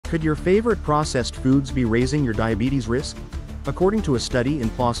Could your favorite processed foods be raising your diabetes risk? According to a study in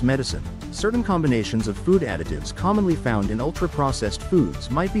PLOS Medicine, certain combinations of food additives commonly found in ultra-processed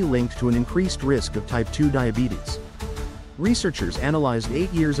foods might be linked to an increased risk of type 2 diabetes. Researchers analyzed 8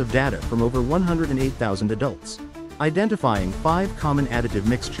 years of data from over 108,000 adults, identifying 5 common additive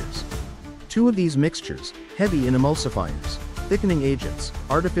mixtures. 2 of these mixtures, heavy in emulsifiers, thickening agents,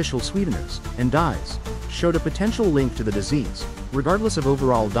 artificial sweeteners, and dyes, showed a potential link to the disease, regardless of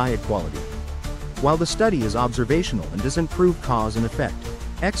overall diet quality. While the study is observational and doesn't prove cause and effect,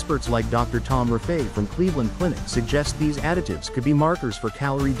 experts like Dr. Tom Raffay from Cleveland Clinic suggest these additives could be markers for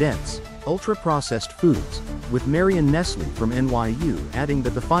calorie-dense, ultra-processed foods, with Marion Nestle from NYU adding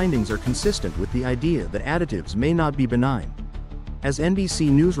that the findings are consistent with the idea that additives may not be benign. As NBC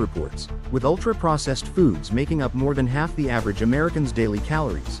News reports, with ultra-processed foods making up more than half the average American's daily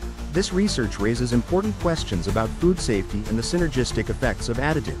calories, this research raises important questions about food safety and the synergistic effects of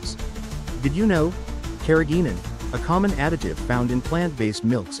additives. Did you know? Carrageenan, a common additive found in plant-based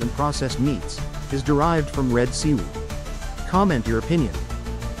milks and processed meats, is derived from red seaweed. Comment your opinion.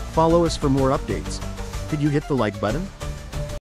 Follow us for more updates. Could you hit the like button?